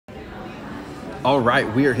All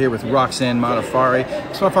right, we are here with Roxanne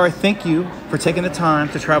Modafferi. So Modafferi, thank you for taking the time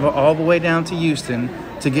to travel all the way down to Houston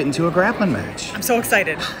to get into a grappling match. I'm so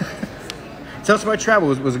excited. Tell us about travel.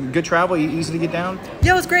 Was it good travel? Easy to get down?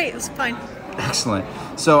 Yeah, it was great. It was fine. Excellent.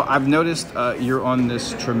 So I've noticed you're on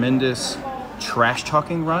this tremendous trash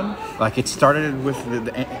talking run. Like it started with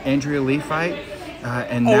the Andrea Lee fight.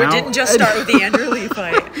 And now, it didn't just start with the Andrew Lee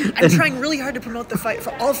fight. I'm trying really hard to promote the fight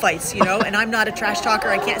for all fights, you know, and I'm not a trash talker.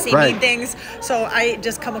 I can't say mean things. So I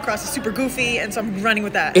just come across as super goofy, and so I'm running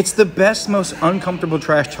with that. It's the best, most uncomfortable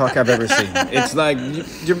trash talk I've ever seen. It's like,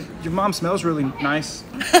 your mom smells really nice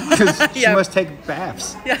because she must take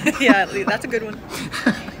baths. Yeah, that's a good one.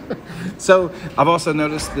 So I've also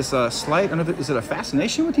noticed this slight, I don't know, is it a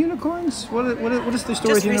fascination with unicorns? What is the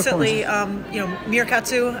story Just with unicorns? recently,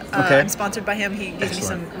 Mirakatsu, I'm sponsored by him. He gives me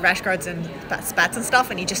some rash guards and spats and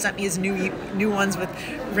stuff, and he just sent me his new ones with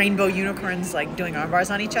rainbow unicorns like doing arm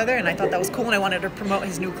bars on each other, and I thought that was cool, and I wanted to promote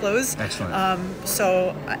his new clothes. Excellent.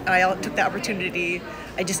 So I took the opportunity.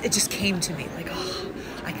 It just came to me like, oh,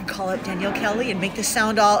 I can call up Danielle Kelly and make this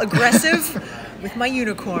sound all aggressive. With my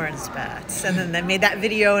unicorn spats, and then they made that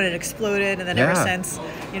video and it exploded, and then ever since,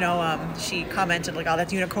 she commented like, "Oh,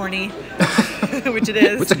 that's unicorny," which it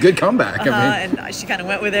is. It's a good comeback. And she kind of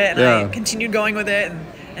went with it, and I continued going with it,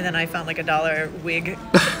 and then I found like $1 wig.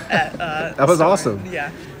 That was awesome. Yeah.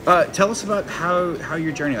 Tell us about how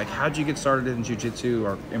your journey, like how'd you get started in Jiu-Jitsu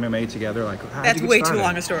or MMA together? Like that's way too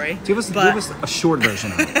long a story. Give us a short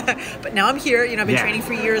version of it. But now I'm here. I've been training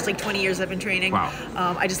for years, like 20 years I've been training. Wow.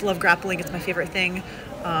 I just love grappling. It's my favorite thing.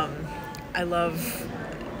 I love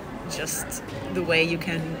just the way you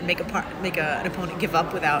can make an opponent give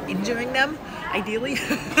up without injuring them, ideally.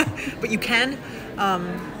 But you can.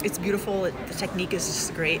 It's beautiful. The technique is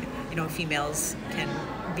just great. Females can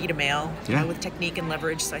beat a male with technique and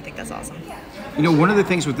leverage, so I think that's awesome. One of the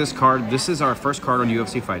things with this card, this is our first card on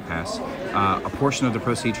UFC Fight Pass. A portion of the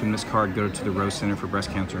proceeds from this card go to the Rose Center for Breast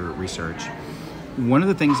Cancer Research. One of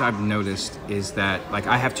the things I've noticed is that, like,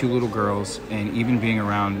 I have 2 little girls, and even being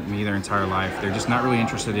around me their entire life, they're just not really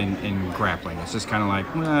interested in grappling. It's just kind of like,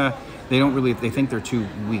 they think they're too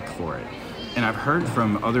weak for it. And I've heard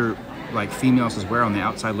from other like females as well on the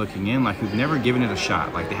outside looking in, like who've never given it a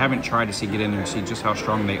shot, like they haven't tried to get in there and see just how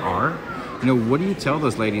strong they are. What do you tell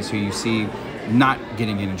those ladies who you see not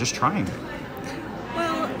getting in and just trying it?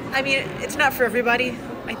 Well, I mean, it's not for everybody,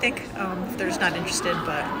 I think, if they're just not interested,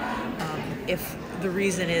 but if the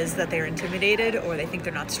reason is that they're intimidated or they think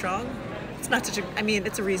they're not strong, it's not such a,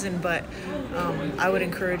 it's a reason, but I would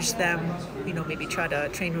encourage them, maybe try to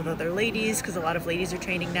train with other ladies, because a lot of ladies are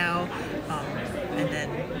training now, and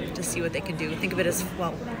then to see what they can do. Think of it as,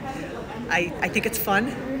 well, I think it's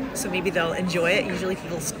fun, so maybe they'll enjoy it. Usually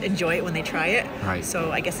people enjoy it when they try it. Right.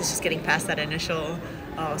 So I guess it's just getting past that initial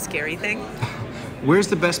scary thing. Where's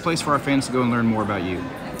the best place for our fans to go and learn more about you?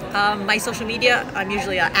 My social media, I'm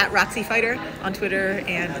usually at Roxy Fighter on Twitter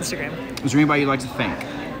and Instagram. Is there anybody you'd like to thank?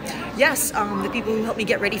 Yes, the people who helped me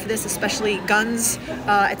get ready for this, especially Guns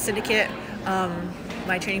at Syndicate,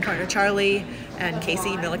 my training partner Charlie, and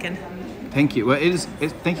Casey Milliken. Thank you. Well,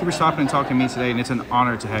 thank you for stopping and talking to me today, and it's an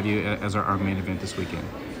honor to have you as our main event this weekend.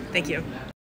 Thank you.